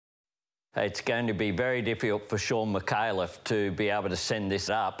It's going to be very difficult for Shaun Micallefs to be able to send this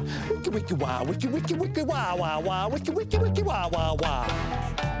up. Wiki wiki wah, wiki wiki wiki wah wah wah, wiki wiki wiki wah wah wah.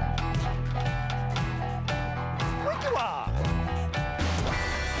 Wiki wah.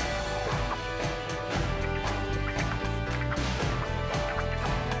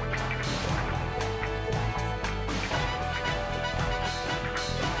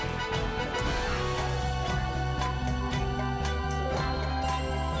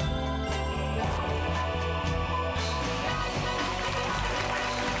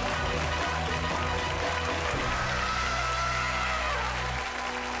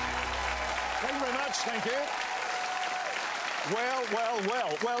 Thank you.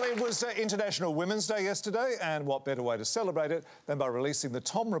 Well, it was International Women's Day yesterday, and what better way to celebrate it than by releasing the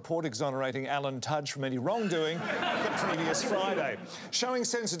Tom report exonerating Alan Tudge from any wrongdoing the previous Friday. Showing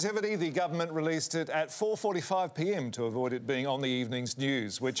sensitivity, the government released it at 4:45 p.m. to avoid it being on the evening's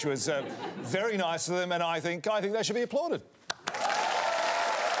news, which was very nice of them, and I think they should be applauded.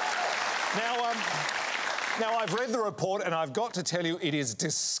 Now, I've read the report, and I've got to tell you, it is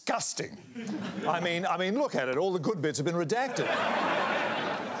disgusting. I mean, look at it. All the good bits have been redacted.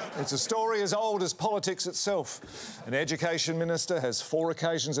 It's a story as old as politics itself. An education minister has 4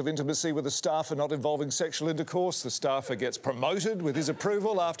 occasions of intimacy with a staffer not involving sexual intercourse. The staffer gets promoted with his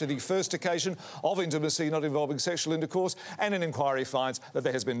approval after the first occasion of intimacy not involving sexual intercourse, and an inquiry finds that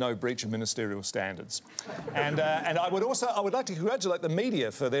there has been no breach of ministerial standards. And I would like to congratulate the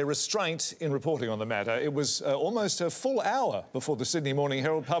media for their restraint in reporting on the matter. It was almost a full hour before the Sydney Morning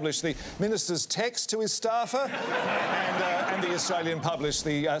Herald published the minister's text to his staffer, and the Australian published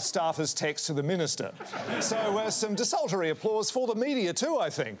the staffer's text to the minister. So some desultory applause for the media too, I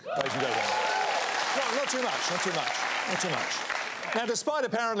think. Ladies and gentlemen. No, not too much. Now, despite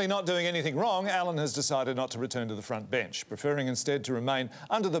apparently not doing anything wrong, Alan has decided not to return to the front bench, preferring instead to remain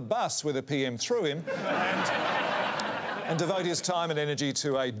under the bus where the PM threw him and devote his time and energy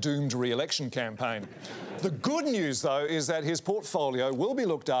to a doomed re-election campaign. The good news, though, is that his portfolio will be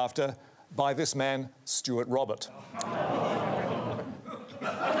looked after by this man, Stuart Robert.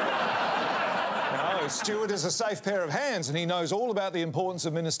 No, Stuart is a safe pair of hands, and he knows all about the importance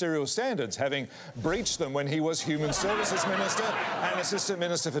of ministerial standards, having breached them when he was Human Services Minister and Assistant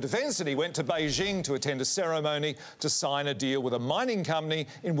Minister for Defence, and he went to Beijing to attend a ceremony to sign a deal with a mining company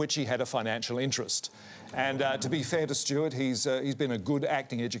in which he had a financial interest. And to be fair to Stuart, he's been a good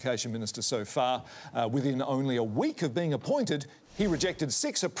acting education minister so far. Within only a week of being appointed, he rejected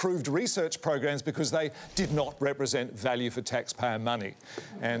 6 approved research programs because they did not represent value for taxpayer money.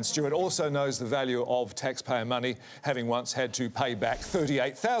 And Stuart also knows the value of taxpayer money, having once had to pay back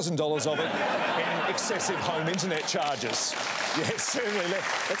 $38,000 of it in excessive home internet charges. Yes, certainly.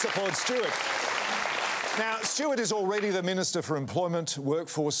 Let's applaud Stuart. Now, Stuart is already the Minister for Employment,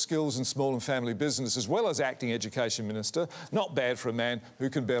 Workforce, Skills and Small and Family Business, as well as Acting Education Minister. Not bad for a man who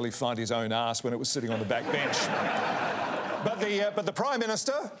can barely find his own arse when it was sitting on the back bench. But the Prime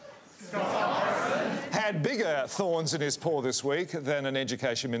Minister had bigger thorns in his paw this week than an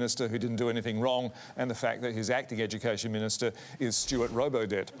Education Minister who didn't do anything wrong, and the fact that his Acting Education Minister is Stuart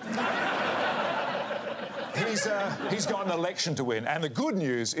Robodebt. He's got an election to win, and the good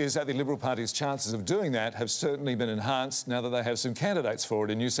news is that the Liberal Party's chances of doing that have certainly been enhanced now that they have some candidates for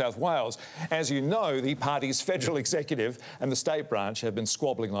it in New South Wales. As you know, the party's federal executive and the state branch have been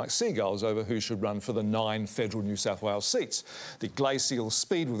squabbling like seagulls over who should run for the 9 federal New South Wales seats. The glacial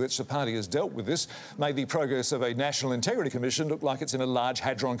speed with which the party has dealt with this made the progress of a National Integrity Commission look like it's in a Large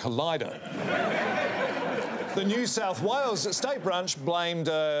Hadron Collider. The New South Wales state branch blamed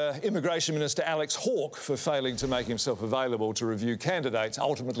Immigration Minister Alex Hawke for failing to make himself available to review candidates,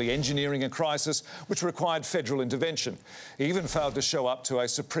 ultimately engineering a crisis which required federal intervention. He even failed to show up to a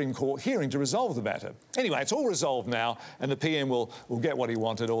Supreme Court hearing to resolve the matter. Anyway, it's all resolved now, and the PM will get what he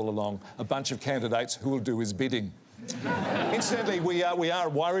wanted all along, a bunch of candidates who will do his bidding. Incidentally, we are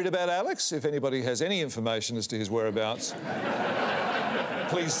worried about Alex. If anybody has any information as to his whereabouts,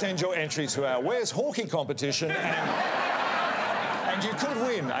 please send your entry to our Where's Hawkey competition, and you could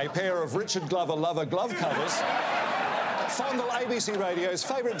win a pair of Richard Glover Lover glove covers. Fondle ABC Radio's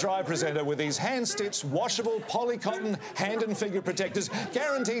favourite drive presenter with these hand-stitched, washable, polycotton hand and finger protectors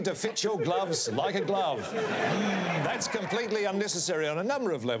guaranteed to fit your gloves like a glove. That's completely unnecessary on a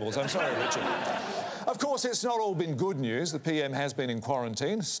number of levels. I'm sorry, Richard. Of course, it's not all been good news. The PM has been in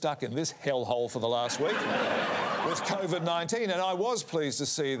quarantine, stuck in this hellhole for the last week with COVID-19, and I was pleased to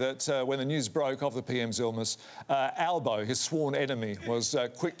see that when the news broke of the PM's illness, Albo, his sworn enemy, was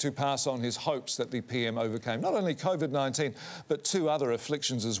quick to pass on his hopes that the PM overcame not only COVID-19 but 2 other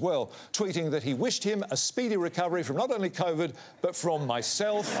afflictions as well, tweeting that he wished him a speedy recovery from not only COVID but from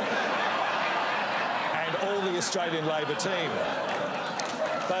myself and all the Australian Labor team.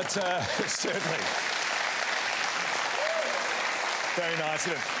 But certainly... Very nice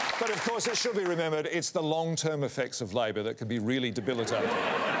of him. But of course, it should be remembered, it's the long-term effects of Labor that can be really debilitating.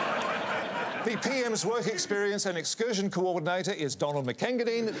 The PM's work experience and excursion coordinator is Donald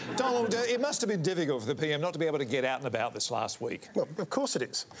Micallefs. Donald, it must have been difficult for the PM not to be able to get out and about this last week. Well, of course it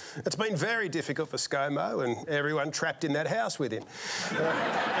is. It's been very difficult for ScoMo and everyone trapped in that house with him. In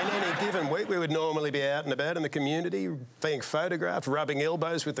any given week, we would normally be out and about in the community, being photographed, rubbing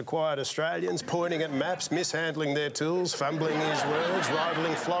elbows with the quiet Australians, pointing at maps, mishandling their tools, fumbling his words,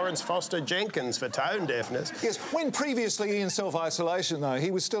 rivalling Florence Foster Jenkins for tone deafness. Yes, when previously in self-isolation, though,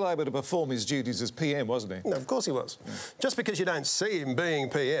 he was still able to perform his duties as PM, wasn't he? No, of course he was. Yeah. Just because you don't see him being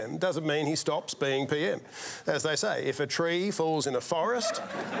PM doesn't mean he stops being PM. As they say, if a tree falls in a forest,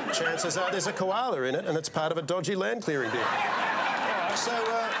 chances are there's a koala in it and it's part of a dodgy land clearing deal. All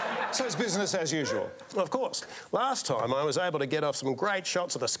right, so it's business as usual. Of course. Last time I was able to get off some great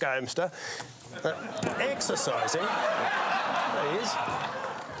shots of the Scomester exercising. There he is.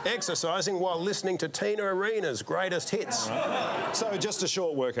 Exercising while listening to Tina Arena's greatest hits. Right. So just a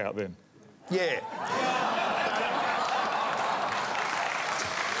short workout then? Yeah.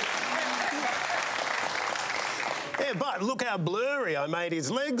 Yeah, but look how blurry I made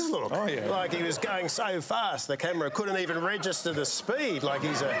his legs look. Oh, yeah. Like he was going so fast the camera couldn't even register the speed, like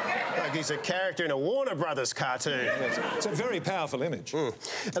he's a character in a Warner Brothers cartoon. It's a very powerful image.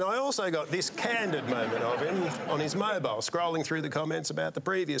 And I also got this candid moment of him on his mobile, scrolling through the comments about the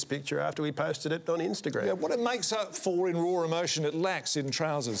previous picture after we posted it on Instagram. Yeah, what it makes up for in raw emotion, it lacks in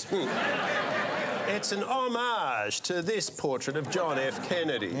trousers. It's an homage to this portrait of John F.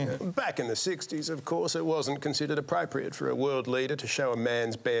 Kennedy. Back in the 60s, of course, it wasn't considered appropriate for a world leader to show a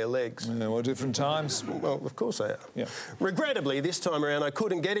man's bare legs. Yeah, well, different times. Well, of course they are. Yeah. Regrettably, this time around, I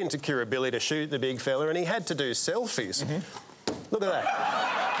couldn't get into Kirribilli to shoot the big fella, and he had to do selfies. Look at that.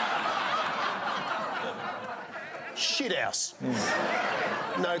 Shithouse.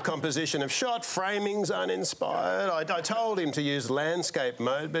 No composition of shot, framing's uninspired. I told him to use landscape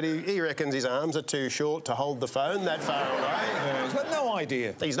mode, but he reckons his arms are too short to hold the phone that far away. Yeah, he's got no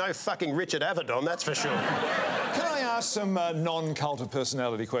idea. He's no fucking Richard Avedon, that's for sure. Can I ask some non-cult of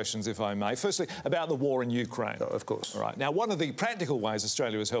personality questions, if I may? Firstly, about the war in Ukraine. Oh, of course. All right. Now, one of the practical ways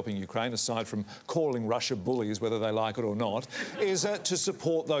Australia is helping Ukraine, aside from calling Russia bullies, whether they like it or not, is to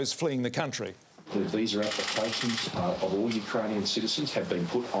support those fleeing the country. The visa applications of all Ukrainian citizens have been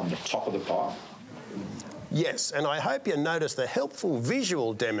put on the top of the pile. Yes, and I hope you noticed the helpful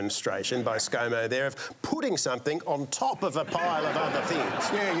visual demonstration by ScoMo there of putting something on top of a pile of other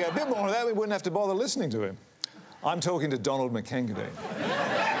things. Yeah, a bit more of that, we wouldn't have to bother listening to him. I'm talking to Donald Micallefs.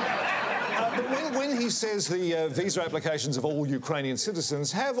 But when he says the visa applications of all Ukrainian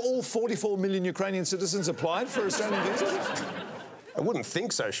citizens, have all 44 million Ukrainian citizens applied for Australian visas? I wouldn't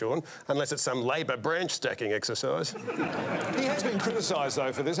think so, Shaun, unless it's some Labor branch stacking exercise. He has been criticised,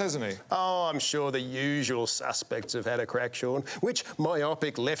 though, for this, hasn't he? Oh, I'm sure the usual suspects have had a crack, Shaun. Which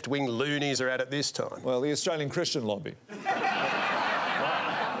myopic left-wing loonies are at it this time? Well, the Australian Christian lobby.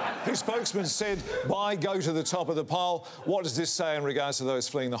 Whose spokesman said, "Why go to the top of the pile?" What does this say in regards to those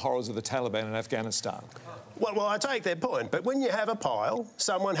fleeing the horrors of the Taliban in Afghanistan? Well, I take their point, but when you have a pile,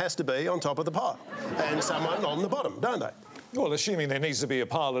 someone has to be on top of the pile and someone on the bottom, don't they? Well, assuming there needs to be a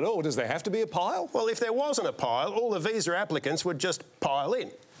pile at all, does there have to be a pile? Well, if there wasn't a pile, all the visa applicants would just pile in.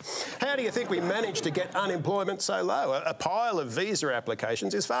 How do you think we managed to get unemployment so low? A pile of visa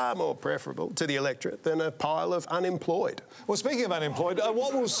applications is far more preferable to the electorate than a pile of unemployed. Well, speaking of unemployed,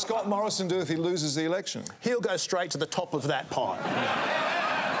 what will Scott Morrison do if he loses the election? He'll go straight to the top of that pile.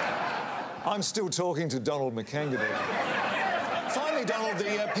 I'm still talking to Donald Micallefs. Finally, Donald,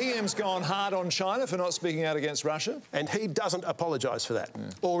 the PM's gone hard on China for not speaking out against Russia. And he doesn't apologise for that,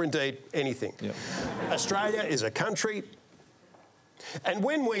 or indeed anything. Yep. Australia is a country, and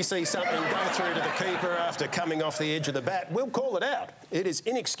when we see something go through to the keeper after coming off the edge of the bat, we'll call it out. It is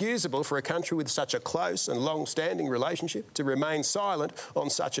inexcusable for a country with such a close and long-standing relationship to remain silent on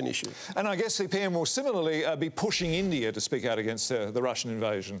such an issue. And I guess the PM will similarly be pushing India to speak out against the Russian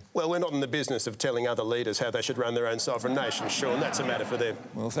invasion. Well, we're not in the business of telling other leaders how they should run their own sovereign nation, Shaun. That's a matter for them.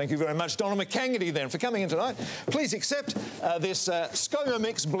 Well, thank you very much, Donald Micallefs, then, for coming in tonight. Please accept this ScoMo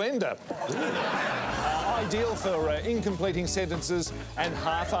Mix blender. Ideal for incompleting sentences and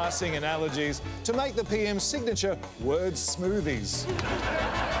half-arsing analogies to make the PM's signature word smoothies.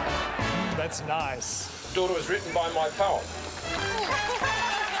 That's nice. Daughter was written by my poem.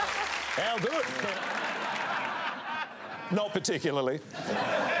 How good? Not particularly.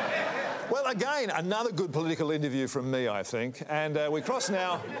 Well, again, another good political interview from me, I think. And we cross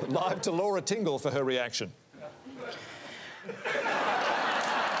now live to Laura Tingle for her reaction.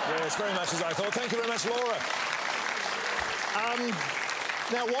 Yes, very much as I thought. Thank you very much, Laura.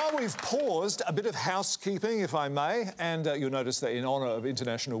 Now, while we've paused, a bit of housekeeping, if I may, and you'll notice that in honour of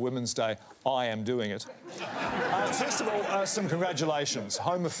International Women's Day, I am doing it. First of all, some congratulations.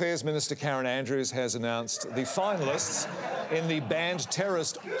 Home Affairs Minister Karen Andrews has announced the finalists in the banned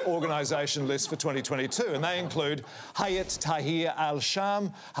terrorist organisation list for 2022, and they include Hayat Tahrir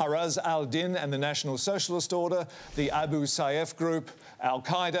al-Sham, Haraz al-Din and the National Socialist Order, the Abu Sayyaf Group,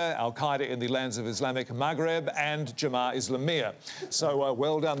 Al-Qaeda in the lands of Islamic Maghreb, and Jamaat Islamiyah. So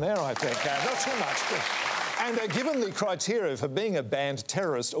well done there, I think. Not too much. And given the criteria for being a banned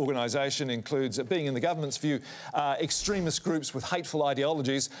terrorist organisation includes being, in the government's view, extremist groups with hateful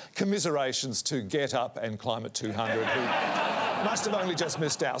ideologies, commiserations to Get Up and Climate 200, who must have only just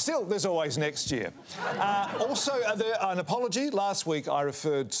missed out. Still, there's always next year. Also, an apology. Last week I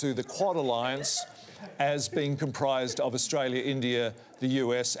referred to the Quad Alliance as being comprised of Australia, India, the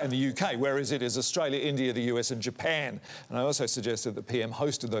US and the UK, whereas it is Australia, India, the US and Japan. And I also suggested that PM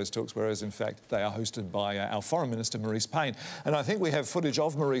hosted those talks, whereas in fact they are hosted by our Foreign Minister, Marise Payne. And I think we have footage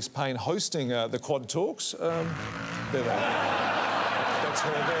of Marise Payne hosting the Quad talks. There they are. That's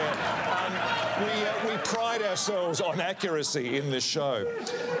her there. We pride ourselves on accuracy in this show.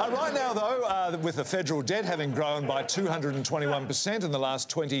 Right now, though, with the federal debt having grown by 221% in the last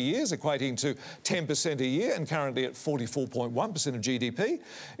 20 years, equating to 10% a year, and currently at 44.1% of GDP,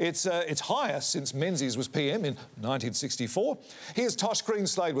 it's higher since Menzies was PM in 1964. Here's Tosh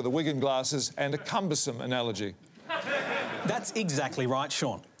Greenslade with a wig and glasses and a cumbersome analogy. That's exactly right,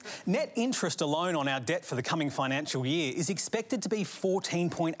 Shaun. Net interest alone on our debt for the coming financial year is expected to be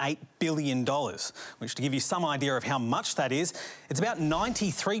 $14.8 billion, which, to give you some idea of how much that is, it's about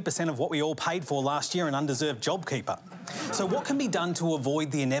 93% of what we all paid for last year in undeserved JobKeeper. So what can be done to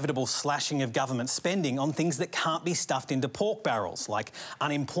avoid the inevitable slashing of government spending on things that can't be stuffed into pork barrels, like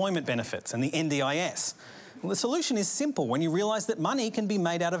unemployment benefits and the NDIS? Well, the solution is simple when you realise that money can be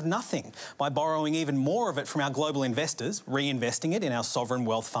made out of nothing by borrowing even more of it from our global investors, reinvesting it in our sovereign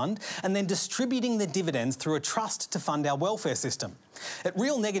wealth fund, and then distributing the dividends through a trust to fund our welfare system. At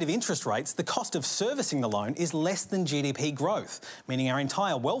real negative interest rates, the cost of servicing the loan is less than GDP growth, meaning our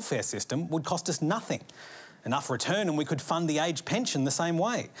entire welfare system would cost us nothing. Enough return and we could fund the age pension the same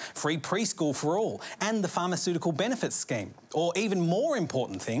way, free preschool for all, and the pharmaceutical benefits scheme, or even more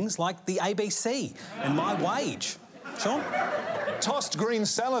important things like the ABC and my wage. Shaun? Tossed green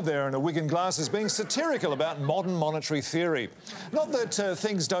salad there and a wig and glasses being satirical about modern monetary theory. Not that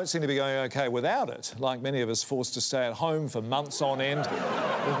things don't seem to be going OK without it. Like many of us forced to stay at home for months on end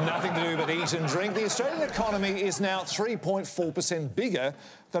with nothing to do but eat and drink, the Australian economy is now 3.4% bigger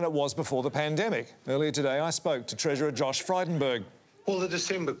than it was before the pandemic. Earlier today I spoke to Treasurer Josh Frydenberg. Well, the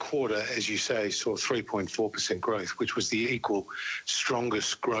December quarter, as you say, saw 3.4% growth, which was the equal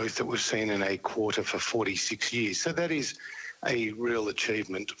strongest growth that we've seen in a quarter for 46 years. So that is a real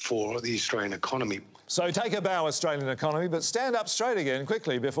achievement for the Australian economy. So take a bow, Australian economy, but stand up straight again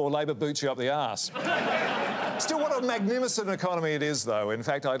quickly before Labor boots you up the arse. Still, what a magnificent economy it is, though. In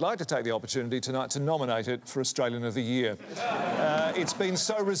fact, I'd like to take the opportunity tonight to nominate it for Australian of the Year. It's been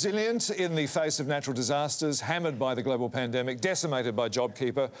so resilient in the face of natural disasters, hammered by the global pandemic, decimated by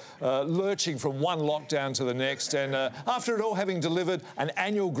JobKeeper, lurching from one lockdown to the next, and after it all, having delivered an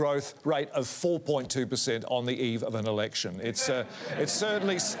annual growth rate of 4.2% on the eve of an election. It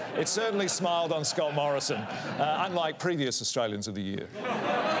certainly smiled on Scott Morrison, unlike previous Australians of the Year.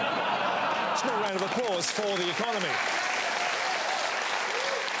 Small round of applause for the economy.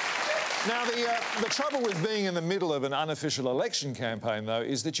 Now, the trouble with being in the middle of an unofficial election campaign, though,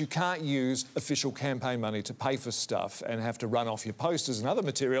 is that you can't use official campaign money to pay for stuff and have to run off your posters and other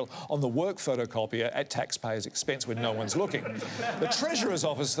material on the work photocopier at taxpayers' expense when no one's looking. The Treasurer's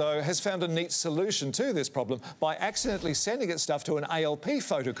Office, though, has found a neat solution to this problem by accidentally sending its stuff to an ALP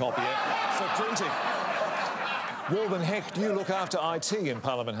photocopier for printing. Walden Hecht, you look after IT in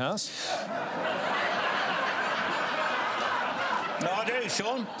Parliament House. I do,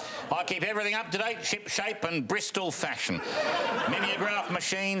 Shaun. I keep everything up to date, ship shape and Bristol fashion. Mimeograph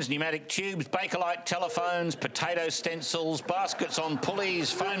machines, pneumatic tubes, Bakelite telephones, potato stencils, baskets on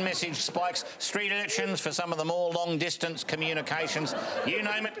pulleys, phone message spikes, street urchins for some of the more long-distance communications. You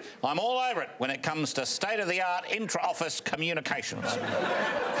name it, I'm all over it when it comes to state-of-the-art intra-office communications.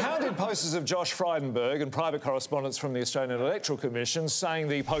 How did posters of Josh Frydenberg and private correspondence from the Australian Electoral Commission saying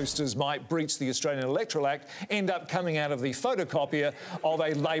the posters might breach the Australian Electoral Act end up coming out of the photocopier copier of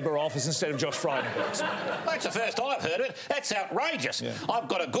a Labor office instead of Josh Frydenberg's. That's the first I've heard of it. That's outrageous. Yeah. I've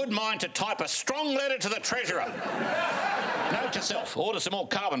got a good mind to type a strong letter to the Treasurer. Note to self, order some more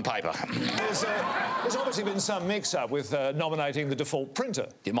carbon paper. There's obviously been some mix-up with nominating the default printer.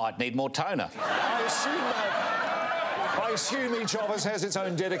 You might need more toner. I assume each office has its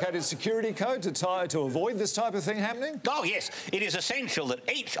own dedicated security code to avoid this type of thing happening? Oh, yes. It is essential that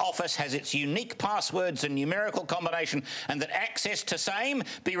each office has its unique passwords and numerical combination, and that access to same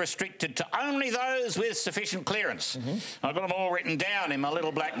be restricted to only those with sufficient clearance. I've got them all written down in my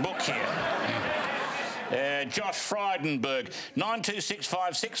little black book here. Josh Frydenberg,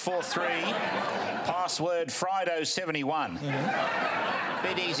 9265643, password Frido71.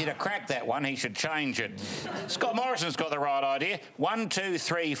 Bit easy to crack that one, he should change it. Scott Morrison's got the right idea.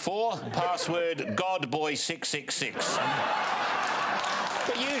 1234, password Godboy666.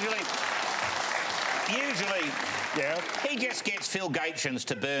 But usually, yeah, he just gets Phil Gatchins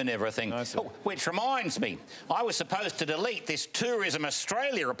to burn everything. Oh, which reminds me, I was supposed to delete this Tourism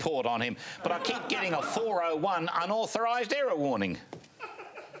Australia report on him, but I keep getting a 401 unauthorised error warning.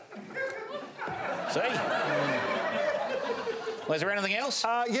 See? Was there anything else?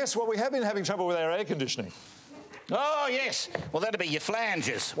 Yes, well, we have been having trouble with our air conditioning. Oh, yes. Well, that'd be your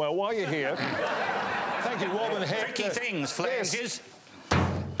flanges. Well, while you're here... Thank you, Warman Heck. Tricky things, flanges. Yes.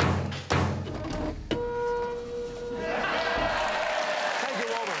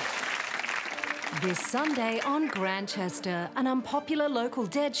 This Sunday on Grantchester, an unpopular local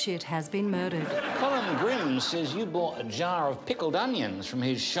dead shit has been murdered. Colin Grimm says you bought a jar of pickled onions from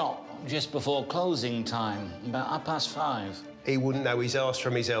his shop just before closing time, about 5:30. He wouldn't know his arse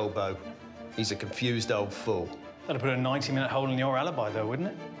from his elbow. He's a confused old fool. That'd put a 90-minute hole in your alibi, though, wouldn't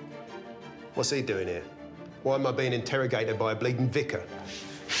it? What's he doing here? Why am I being interrogated by a bleeding vicar?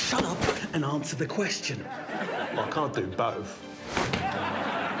 Shut up and answer the question. I can't do both.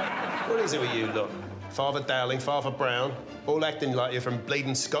 What is it with you lot? Father Dowling, Father Brown, all acting like you're from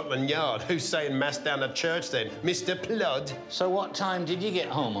bleeding Scotland Yard. Who's saying mass down the church then? Mr. Plod? So what time did you get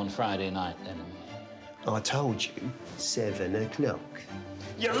home on Friday night, then? I told you, 7 o'clock.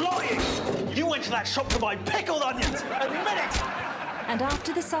 You're lying! You went to that shop to buy pickled onions! Admit it! And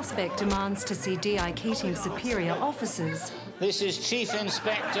after the suspect demands to see D.I. Keating's superior officers... This is Chief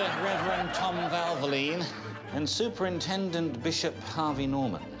Inspector Reverend Tom Valvoline and Superintendent Bishop Harvey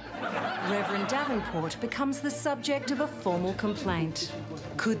Norman. Reverend Davenport becomes the subject of a formal complaint.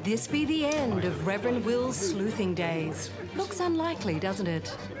 Could this be the end of Reverend Will's sleuthing days? Looks unlikely, doesn't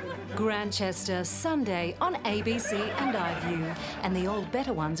it? Grantchester, Sunday on ABC and iView. And the old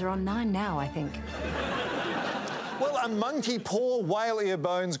better ones are on 9 now, I think. Well, a monkey paw, whale ear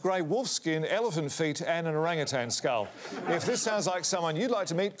bones, grey wolf skin, elephant feet and an orangutan skull. If this sounds like someone you'd like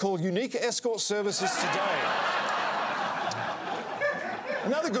to meet, call Unique Escort Services today.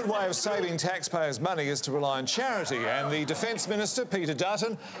 Another good way of saving taxpayers' money is to rely on charity, and the Defence Minister, Peter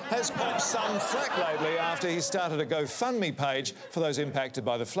Dutton, has copped some flack lately after he started a GoFundMe page for those impacted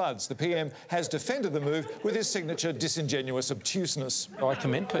by the floods. The PM has defended the move with his signature disingenuous obtuseness. I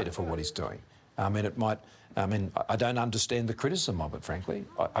commend Peter for what he's doing. I don't understand the criticism of it, frankly.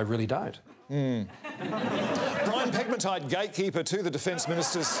 I really don't. Brian Pegmatite, gatekeeper to the Defence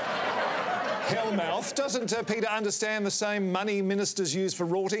Minister's hellmouth. Doesn't Peter understand the same money ministers use for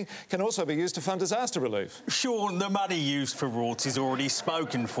rorting can also be used to fund disaster relief? Shaun, the money used for rorts is already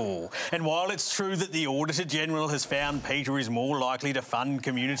spoken for. And while it's true that the Auditor-General has found Peter is more likely to fund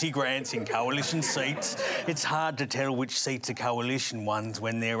community grants in coalition seats, it's hard to tell which seats are coalition ones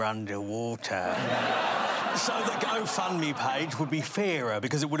when they're underwater. So the GoFundMe page would be fairer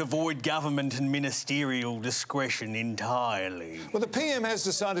because it would avoid government and ministerial discretion entirely. Well, the PM has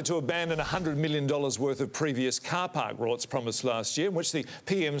decided to abandon $100 million worth of previous car park rorts promised last year, which the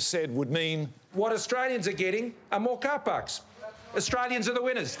PM said would mean... What Australians are getting are more car parks. Australians are the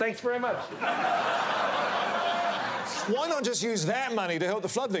winners. Thanks very much. Why not just use that money to help the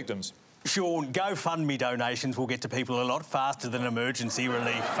flood victims? Shaun, GoFundMe donations will get to people a lot faster than emergency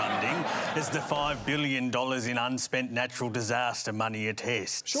relief funding, as the $5 billion in unspent natural disaster money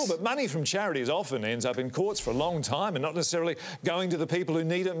attests. Sure, but money from charities often ends up in courts for a long time and not necessarily going to the people who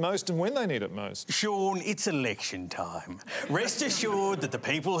need it most and when they need it most. Shaun, it's election time. Rest assured that the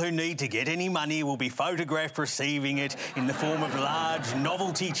people who need to get any money will be photographed receiving it in the form of large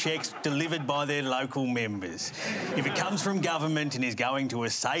novelty cheques delivered by their local members. If it comes from government and is going to a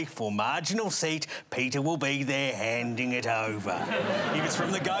safe or marginal seat, Peter will be there handing it over. If it's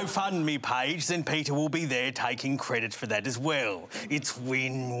from the GoFundMe page, then Peter will be there taking credit for that as well. It's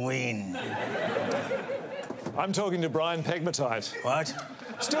win-win. I'm talking to Brian Pegmatite. What?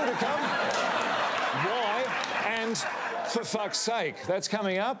 Still to come, why and For fuck's sake. That's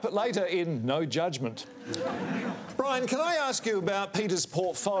coming up later in No Judgment. Brian, can I ask you about Peter's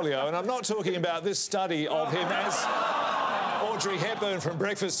portfolio? And I'm not talking about this study of him as Audrey Hepburn from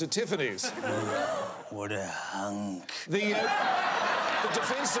Breakfast at Tiffany's. What a hunk. The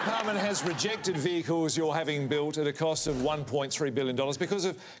Defence Department has rejected vehicles you're having built at a cost of $1.3 billion because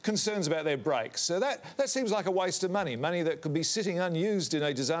of concerns about their brakes. So that seems like a waste of money that could be sitting unused in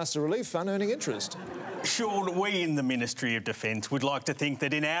a disaster relief fund earning interest. Shaun, we in the Ministry of Defence would like to think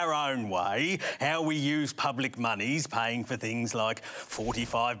that in our own way, how we use public monies, paying for things like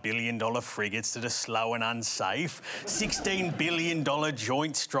 $45 billion frigates that are slow and unsafe, $16 billion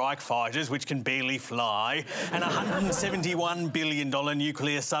joint strike fighters which can barely fly, and $171 billion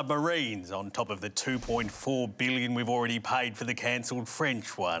nuclear submarines on top of the $2.4 billion we've already paid for the cancelled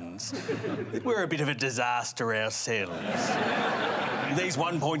French ones. We're a bit of a disaster ourselves. These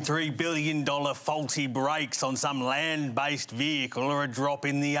 $1.3 billion faulty brakes on some land-based vehicle are a drop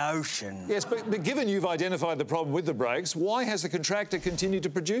in the ocean. Yes, but given you've identified the problem with the brakes, why has the contractor continued to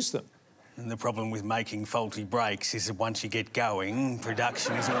produce them? And the problem with making faulty brakes is that once you get going,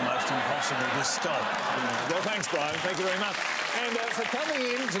 production is almost impossible to stop. Well, thanks, Brian. Thank you very much. And for coming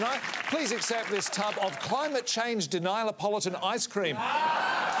in tonight, please accept this tub of climate change denialopolitan ice cream.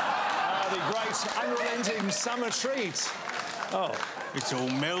 The great unrelenting summer treat. Oh. It's all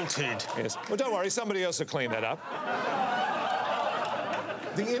melted. Yes. Well, don't worry, somebody else will clean that up.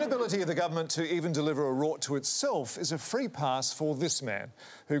 The inability of the government to even deliver a rort to itself is a free pass for this man,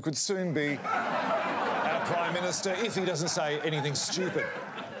 who could soon be our Prime Minister if he doesn't say anything stupid.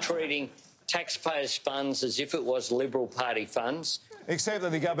 Treating taxpayers' funds as if it was Liberal Party funds. Except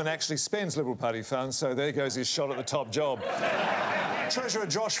that the government actually spends Liberal Party funds, so there goes his shot at the top job. Treasurer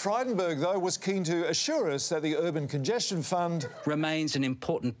Josh Frydenberg, though, was keen to assure us that the Urban Congestion Fund remains an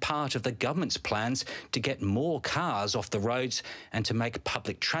important part of the government's plans to get more cars off the roads and to make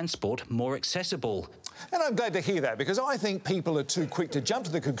public transport more accessible. And I'm glad to hear that, because I think people are too quick to jump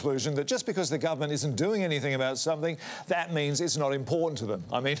to the conclusion that just because the government isn't doing anything about something, that means it's not important to them.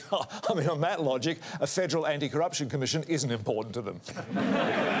 I mean, on that logic, a federal anti-corruption commission isn't important to them.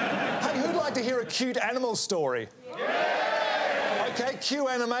 Hey, who'd like to hear a cute animal story? Yeah. OK, cue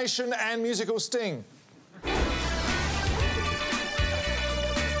animation and musical sting.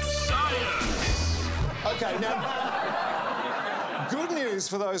 Science! OK, now, good news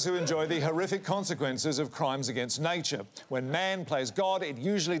for those who enjoy the horrific consequences of crimes against nature. When man plays God, it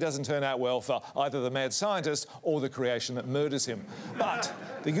usually doesn't turn out well for either the mad scientist or the creation that murders him. But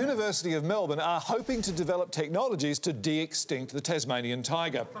the University of Melbourne are hoping to develop technologies to de-extinct the Tasmanian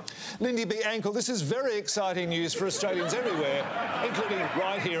tiger. Lindy B. Ankle, this is very exciting news for Australians everywhere, including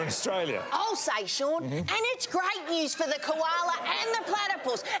right here in Australia. I'll say, Shaun, and it's great news for the koala and the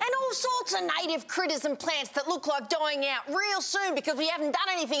platypus and all sorts of native critters and plants that look like dying out real soon because we haven't done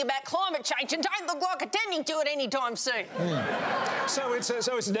anything about climate change and don't look like attending to it anytime soon. So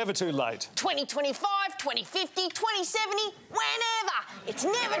it's never too late. 2025, 2050, 2070, whenever. It's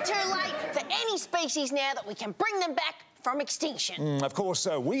never too late for any species now that we can bring them back from extinction. Of course,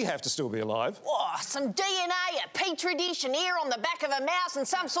 we have to still be alive. Oh, some DNA, a petri dish, an ear on the back of a mouse and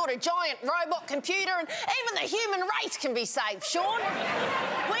some sort of giant robot computer, and even the human race can be saved, Shaun.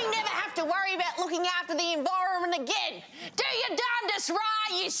 We never have to worry about looking after the environment again. Do your darndest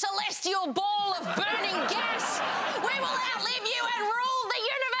right, you celestial ball of burning gas. We will outlive you and rule the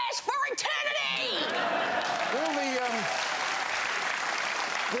universe for eternity.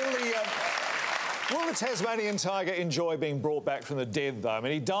 Will the Tasmanian tiger enjoy being brought back from the dead, though? I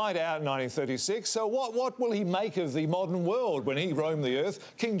mean, he died out in 1936, so what will he make of the modern world? When he roamed the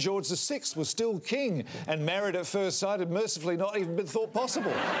earth, King George VI was still king, and married at first sight had mercifully not even been thought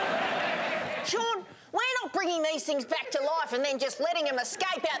possible. Shaun, we're not bringing these things back to life and then just letting them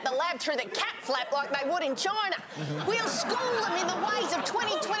escape out the lab through the cat flap like they would in China. We'll school them in the ways of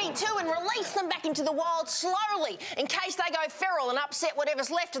 2022 and release them back into the wild slowly in case they go feral and upset whatever's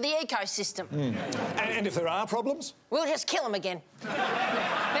left of the ecosystem. And if there are problems? We'll just kill them again. They're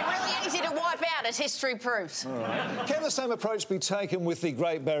really easy to wipe out, as history proves. All right. Can the same approach be taken with the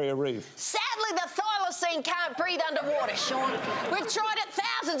Great Barrier Reef? Sadly, the thylacine can't breathe underwater, Shaun. We've tried it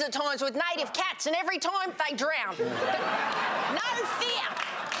thousands of times with native cats, and every time they drown. But no fear.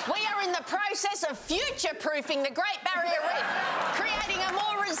 We are in the process of future-proofing the Great Barrier Reef, creating a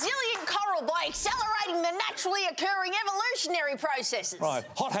more resilient coral by accelerating the naturally occurring evolutionary processes. Right.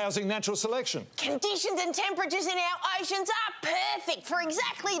 Hothousing natural selection. Conditions and temperatures in our oceans are perfect for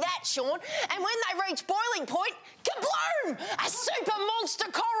exactly that, Shaun. And when they reach boiling point, kabloom! A super monster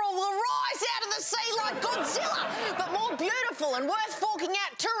coral will rise out of the sea like Godzilla, but more beautiful and worth forking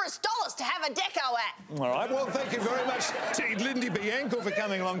out tourist dollars to have a deco that. All right, well, thank you very much to Lindy Bianco for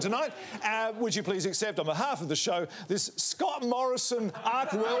coming along tonight. Would you please accept, on behalf of the show, this Scott Morrison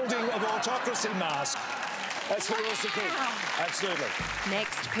arc welding of autocracy mask? That's for yours to keep. Absolutely.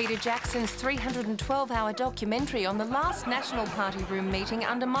 Next, Peter Jackson's 312-hour documentary on the last National Party room meeting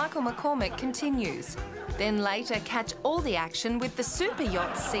under Michael McCormack continues. Then later, catch all the action with the super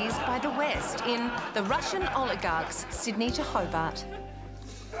yacht seized by the West in The Russian Oligarchs, Sydney to Hobart.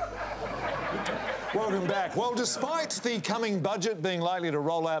 Welcome back. Well, despite the coming budget being likely to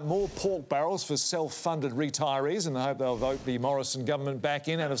roll out more pork barrels for self-funded retirees in the hope they'll vote the Morrison government back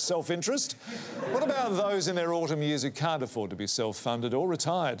in out of self-interest, what about those in their autumn years who can't afford to be self-funded or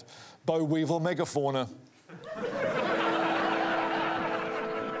retired? Boll weevil megafauna.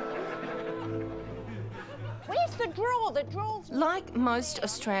 Where's the drawer? The drawer's... Like most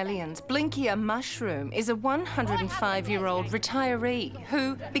Australians, Blinkia Mushroom is a 105-year-old retiree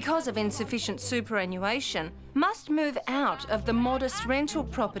who, because of insufficient superannuation, must move out of the modest rental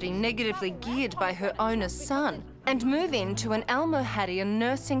property negatively geared by her owner's son and move into an Almohadian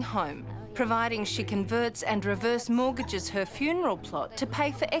nursing home, providing she converts and reverse mortgages her funeral plot to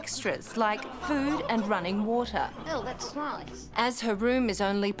pay for extras like food and running water. Oh, that's nice. As her room is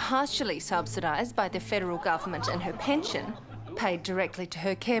only partially subsidised by the federal government and her pension, paid directly to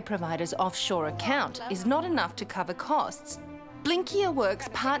her care provider's offshore account, is not enough to cover costs, Blinkia works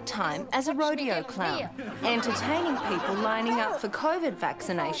part-time as a rodeo clown, entertaining people lining up for COVID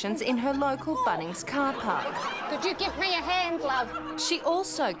vaccinations in her local Bunnings car park. Could you give me a hand, love? She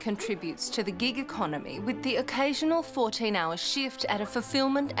also contributes to the gig economy with the occasional 14-hour shift at a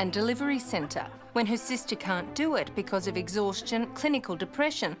fulfilment and delivery centre when her sister can't do it because of exhaustion, clinical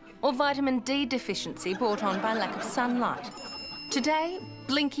depression or vitamin D deficiency brought on by lack of sunlight. Today,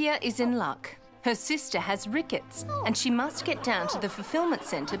 Blinkia is in luck. Her sister has rickets and she must get down to the fulfilment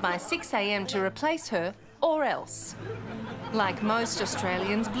centre by 6 a.m. to replace her, or else. Like most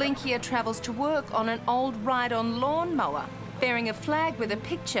Australians, Blinkia travels to work on an old ride-on lawnmower, bearing a flag with a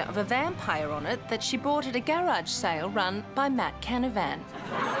picture of a vampire on it that she bought at a garage sale run by Matt Canavan.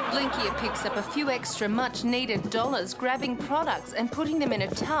 Blinkia picks up a few extra much-needed dollars, grabbing products and putting them in a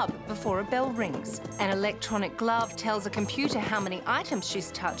tub before a bell rings. An electronic glove tells a computer how many items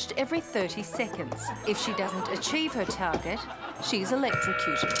she's touched every 30 seconds. If she doesn't achieve her target, she's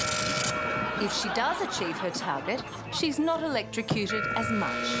electrocuted. If she does achieve her target, she's not electrocuted as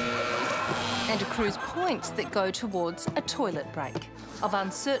much, and accrues points that go towards a toilet break of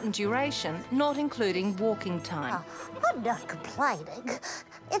uncertain duration, not including walking time. I'm not complaining.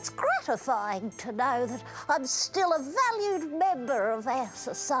 It's gratifying to know that I'm still a valued member of our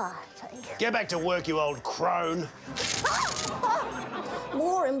society. Get back to work, you old crone.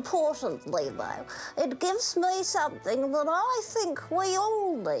 More importantly, though, it gives me something that I think we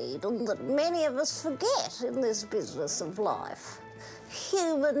all need and that many of us forget in this business of life.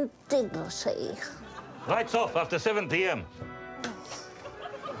 Human dignity. Lights off after 7 p.m.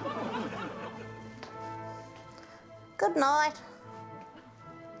 Good night.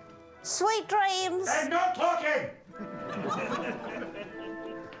 Sweet dreams. I'm not talking!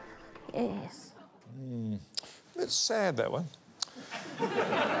 Yes. It's sad, that one.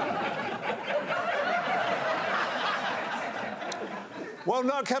 Well,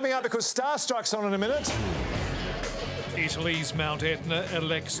 not coming up because Starstruck's on in a minute. Italy's Mount Etna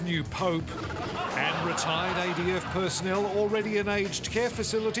elects new pope. And retired ADF personnel already in aged care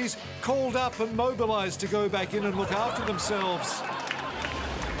facilities called up and mobilised to go back in and look after themselves.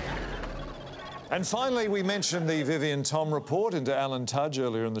 And finally, we mentioned the Vivian Tom report into Alan Tudge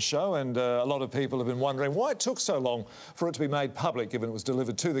earlier in the show, and a lot of people have been wondering why it took so long for it to be made public, given it was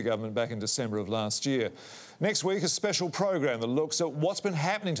delivered to the government back in December of last year. Next week, a special program that looks at what's been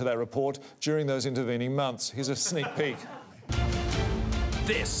happening to that report during those intervening months. Here's a sneak peek.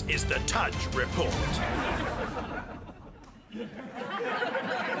 This is the Tudge Report.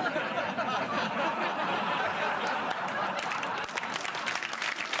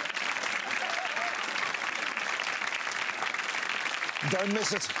 Don't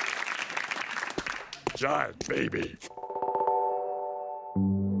miss it. Giant baby.